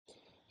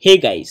Hey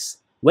guys,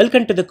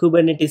 welcome to the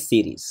Kubernetes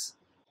series.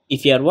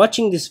 If you are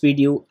watching this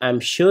video,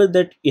 I'm sure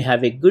that you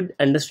have a good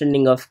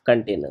understanding of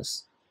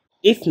containers.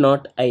 If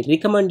not, I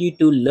recommend you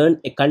to learn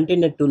a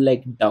container tool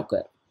like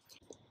Docker.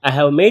 I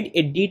have made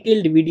a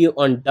detailed video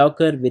on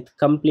Docker with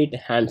complete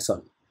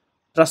hands-on.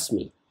 Trust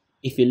me,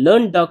 if you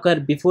learn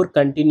Docker before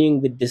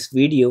continuing with this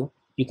video,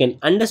 you can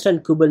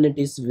understand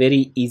Kubernetes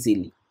very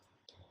easily.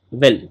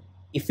 Well,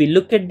 if we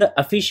look at the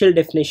official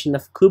definition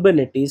of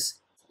Kubernetes,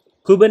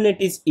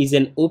 Kubernetes is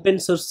an open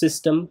source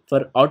system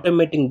for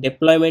automating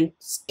deployment,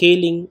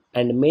 scaling,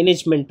 and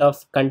management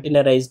of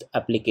containerized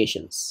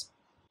applications.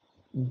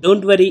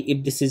 Don't worry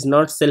if this is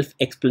not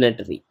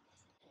self-explanatory.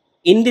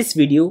 In this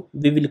video,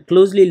 we will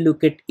closely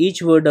look at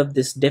each word of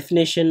this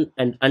definition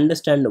and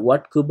understand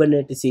what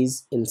Kubernetes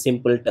is in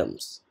simple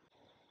terms.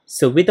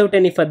 So without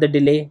any further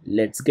delay,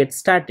 let's get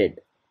started.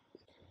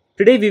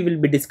 Today we will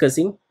be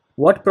discussing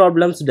what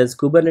problems does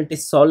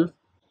Kubernetes solve,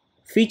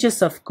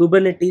 features of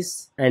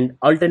Kubernetes, and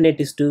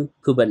alternatives to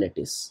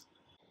Kubernetes.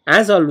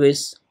 As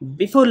always,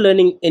 before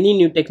learning any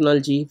new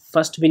technology,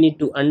 first we need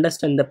to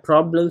understand the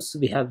problems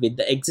we have with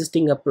the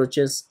existing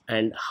approaches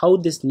and how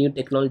this new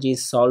technology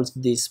solves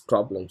these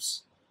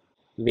problems.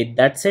 With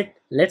that said,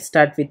 let's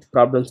start with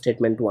problem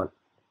statement 1.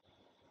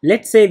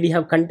 Let's say we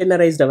have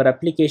containerized our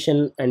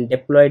application and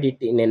deployed it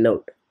in a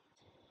node.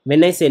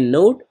 When I say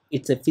node,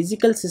 it's a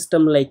physical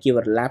system like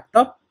your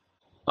laptop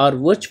or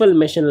virtual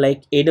machine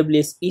like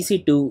AWS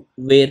EC2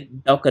 where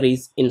Docker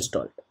is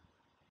installed.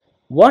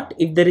 What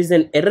if there is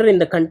an error in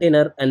the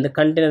container and the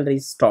container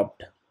is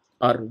stopped?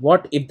 Or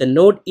what if the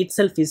node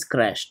itself is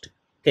crashed?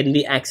 Can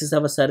we access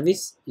our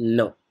service?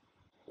 No.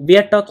 We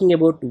are talking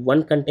about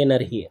one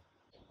container here.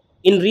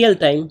 In real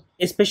time,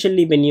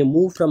 especially when you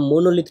move from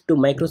monolith to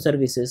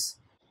microservices,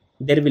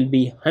 there will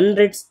be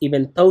hundreds,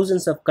 even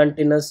thousands of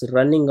containers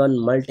running on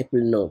multiple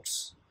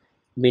nodes.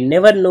 We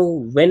never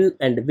know when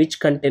and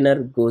which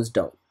container goes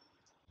down.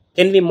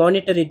 Can we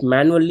monitor it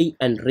manually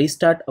and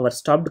restart our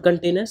stopped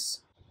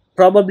containers?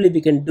 Probably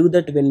we can do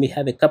that when we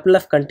have a couple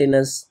of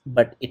containers,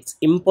 but it's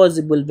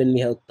impossible when we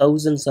have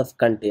thousands of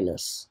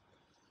containers.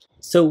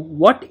 So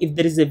what if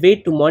there is a way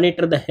to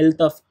monitor the health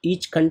of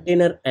each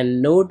container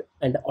and node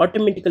and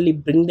automatically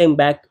bring them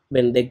back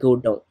when they go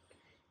down?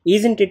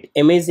 Isn't it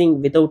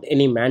amazing without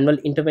any manual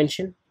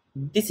intervention?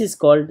 This is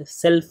called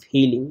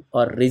self-healing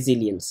or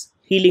resilience,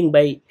 healing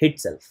by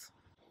itself.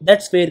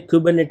 That's where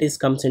Kubernetes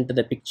comes into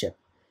the picture.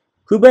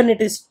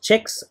 Kubernetes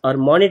checks or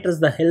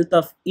monitors the health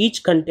of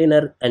each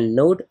container and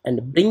node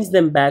and brings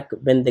them back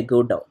when they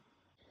go down.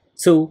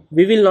 So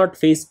we will not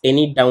face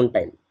any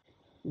downtime.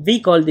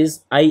 We call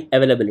this high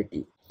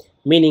availability,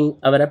 meaning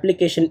our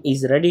application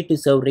is ready to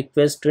serve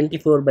requests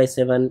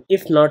 24/7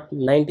 if not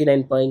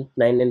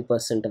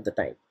 99.99% of the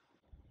time.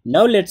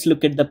 Now let's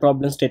look at the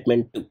problem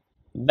statement 2.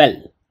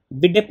 Well,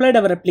 we deployed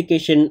our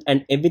application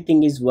and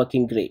everything is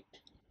working great.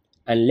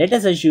 And let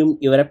us assume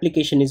your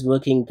application is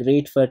working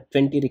great for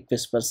 20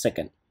 requests per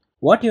second.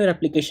 What your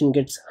application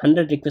gets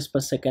 100 requests per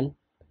second,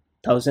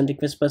 1000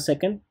 requests per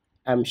second?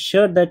 I'm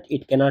sure that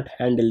it cannot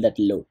handle that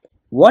load.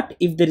 What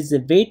if there is a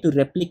way to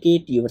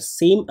replicate your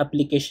same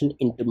application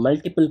into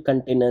multiple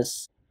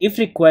containers if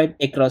required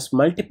across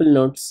multiple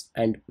nodes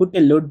and put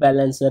a load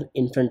balancer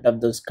in front of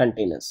those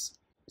containers?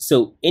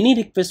 So any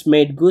request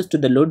made goes to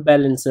the load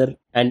balancer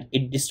and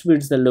it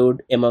distributes the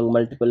load among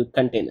multiple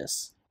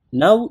containers.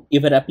 Now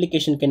your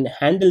application can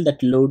handle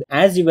that load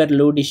as your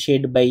load is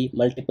shared by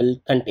multiple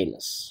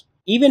containers.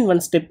 Even one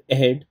step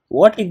ahead,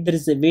 what if there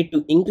is a way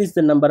to increase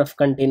the number of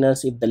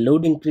containers if the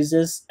load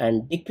increases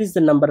and decrease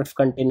the number of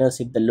containers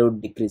if the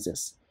load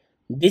decreases?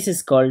 This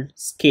is called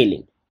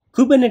scaling.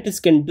 Kubernetes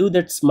can do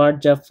that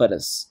smart job for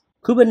us.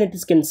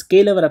 Kubernetes can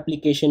scale our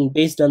application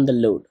based on the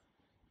load.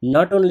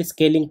 Not only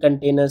scaling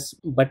containers,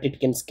 but it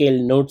can scale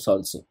nodes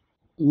also.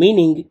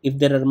 Meaning, if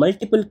there are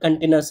multiple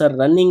containers are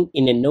running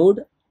in a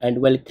node, and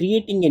while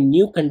creating a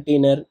new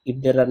container, if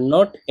there are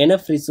not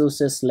enough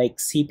resources like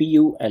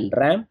CPU and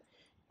RAM,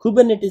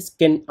 Kubernetes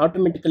can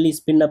automatically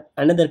spin up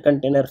another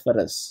container for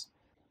us.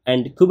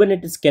 And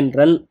Kubernetes can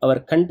run our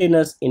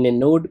containers in a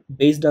node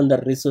based on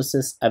the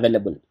resources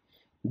available.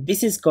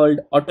 This is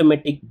called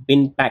automatic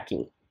bin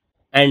packing.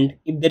 And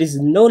if there is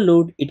no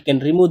load, it can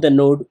remove the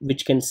node,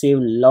 which can save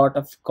a lot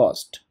of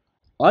cost.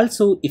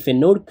 Also, if a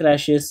node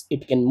crashes,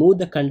 it can move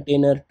the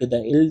container to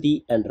the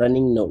healthy and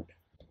running node.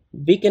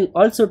 We can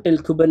also tell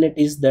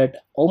Kubernetes that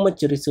how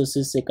much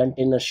resources a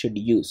container should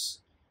use,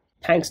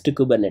 thanks to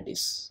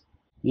Kubernetes.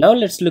 Now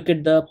let's look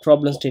at the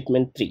problem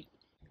statement 3.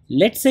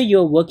 Let's say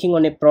you're working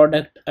on a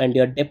product and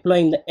you're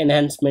deploying the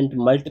enhancement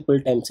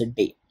multiple times a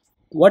day.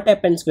 What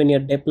happens when your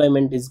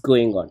deployment is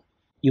going on?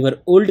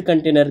 Your old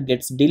container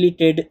gets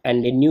deleted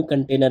and a new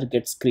container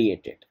gets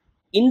created.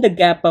 In the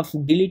gap of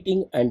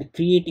deleting and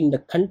creating the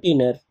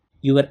container,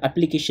 your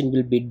application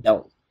will be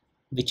down,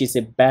 which is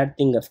a bad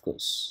thing of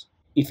course.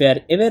 If you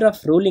are aware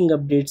of rolling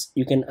updates,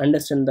 you can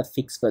understand the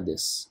fix for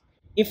this.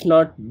 If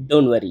not,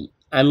 don't worry,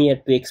 I'm here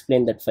to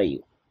explain that for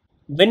you.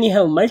 When you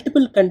have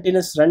multiple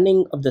containers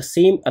running of the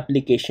same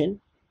application,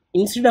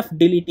 Instead of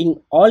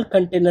deleting all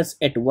containers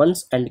at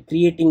once and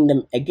creating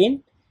them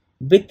again,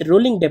 with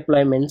rolling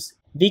deployments,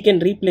 we can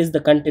replace the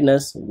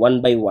containers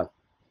one by one.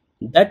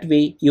 That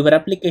way, your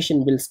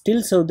application will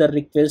still serve the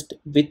request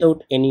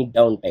without any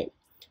downtime.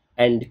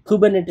 And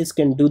Kubernetes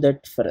can do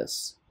that for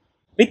us.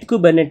 With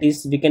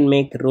Kubernetes, we can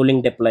make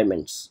rolling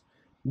deployments.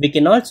 We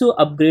can also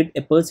upgrade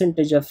a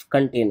percentage of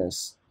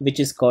containers, which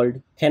is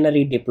called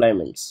Canary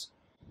deployments.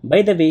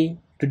 By the way,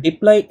 to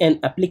deploy an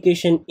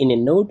application in a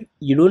node,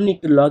 you don't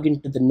need to log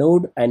into the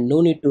node and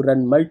no need to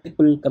run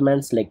multiple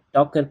commands like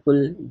docker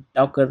pull,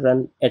 docker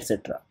run,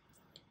 etc.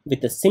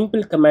 With a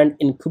simple command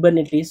in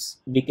Kubernetes,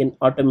 we can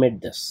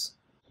automate this.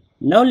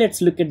 Now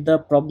let's look at the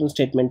problem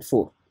statement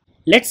 4.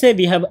 Let's say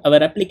we have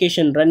our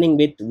application running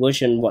with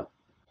version 1.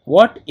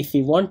 What if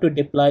we want to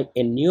deploy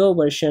a newer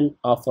version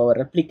of our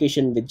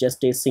application with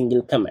just a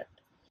single command?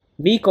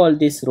 We call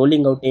this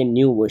rolling out a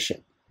new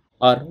version.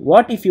 Or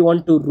what if you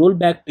want to roll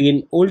back to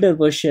an older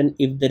version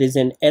if there is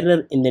an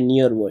error in the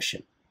newer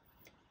version?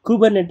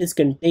 Kubernetes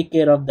can take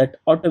care of that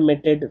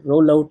automated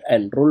rollout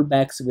and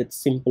rollbacks with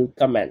simple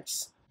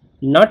commands.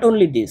 Not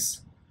only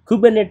this,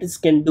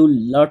 Kubernetes can do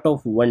lot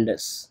of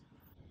wonders.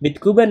 With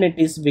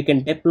Kubernetes, we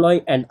can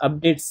deploy and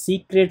update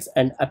secrets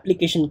and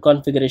application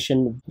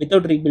configuration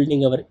without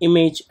rebuilding our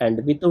image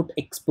and without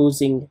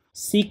exposing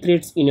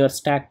secrets in your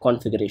stack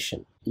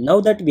configuration.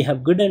 Now that we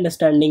have good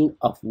understanding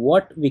of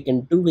what we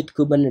can do with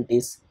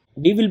Kubernetes,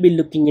 we will be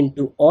looking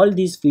into all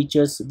these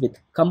features with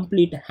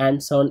complete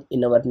hands-on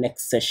in our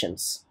next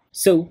sessions.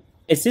 So,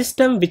 a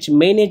system which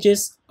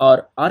manages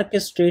or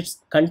orchestrates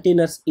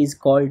containers is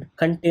called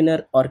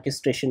Container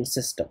Orchestration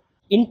System.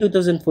 In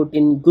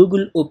 2014,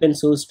 Google open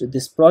sourced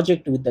this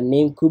project with the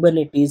name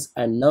Kubernetes,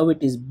 and now it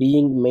is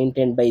being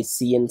maintained by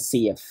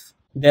CNCF.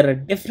 There are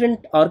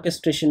different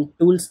orchestration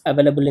tools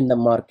available in the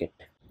market.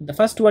 The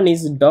first one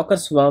is Docker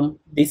Swarm.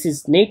 This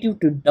is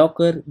native to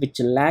Docker, which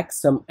lacks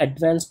some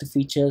advanced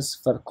features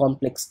for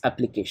complex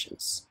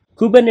applications.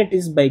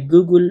 Kubernetes by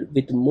Google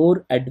with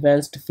more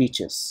advanced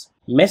features.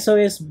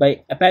 MesOS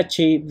by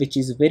Apache, which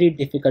is very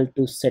difficult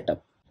to set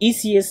up.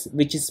 ECS,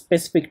 which is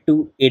specific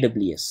to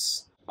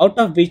AWS. Out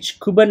of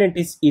which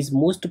Kubernetes is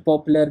most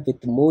popular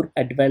with more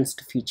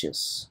advanced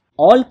features.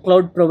 All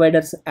cloud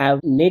providers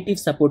have native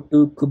support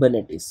to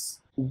Kubernetes.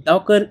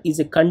 Docker is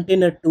a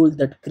container tool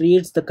that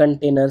creates the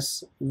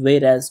containers,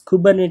 whereas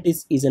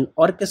Kubernetes is an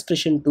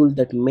orchestration tool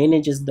that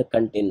manages the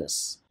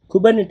containers.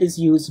 Kubernetes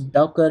uses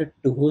Docker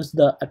to host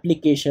the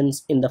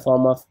applications in the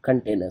form of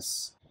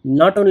containers.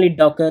 Not only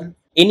Docker,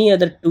 any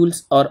other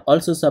tools are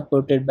also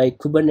supported by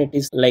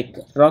Kubernetes like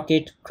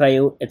Rocket,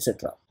 Cryo,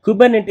 etc.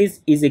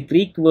 Kubernetes is a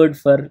Greek word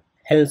for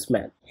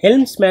helmsman.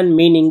 Helmsman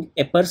meaning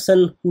a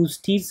person who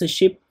steers a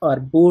ship or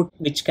boat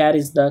which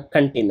carries the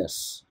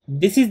containers.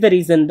 This is the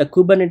reason the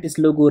Kubernetes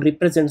logo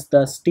represents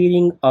the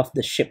steering of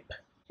the ship.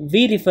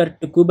 We refer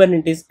to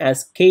Kubernetes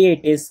as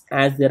K8S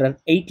as there are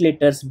 8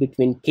 letters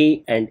between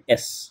K and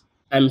S.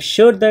 I'm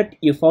sure that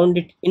you found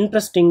it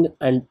interesting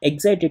and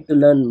excited to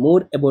learn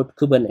more about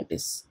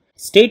Kubernetes.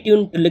 Stay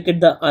tuned to look at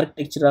the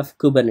architecture of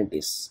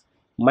Kubernetes.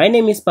 My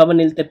name is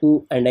Pavan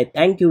Elthepu and I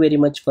thank you very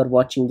much for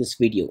watching this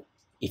video.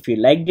 If you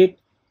liked it,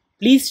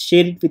 please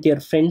share it with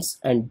your friends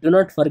and do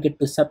not forget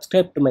to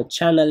subscribe to my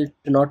channel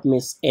to not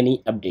miss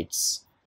any updates.